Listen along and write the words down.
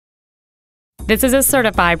This is a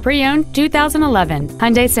certified pre-owned 2011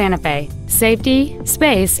 Hyundai Santa Fe. Safety,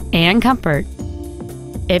 space, and comfort.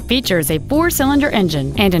 It features a 4-cylinder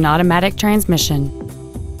engine and an automatic transmission.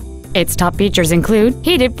 Its top features include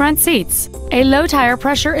heated front seats, a low tire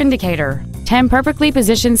pressure indicator, 10 perfectly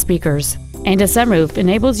positioned speakers, and a sunroof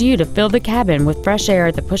enables you to fill the cabin with fresh air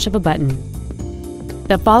at the push of a button.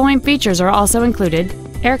 The following features are also included: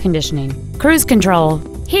 air conditioning, cruise control,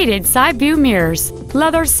 heated side view mirrors,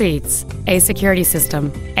 leather seats, a security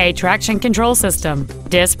system, a traction control system,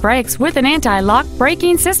 disc brakes with an anti-lock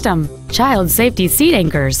braking system, child safety seat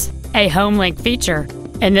anchors, a home link feature,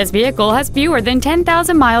 and this vehicle has fewer than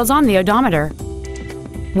 10,000 miles on the odometer.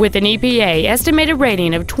 With an EPA estimated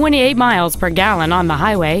rating of 28 miles per gallon on the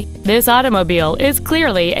highway, this automobile is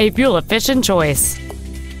clearly a fuel-efficient choice.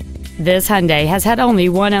 This Hyundai has had only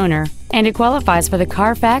one owner, and it qualifies for the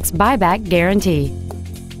Carfax buyback guarantee.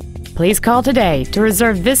 Please call today to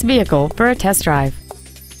reserve this vehicle for a test drive.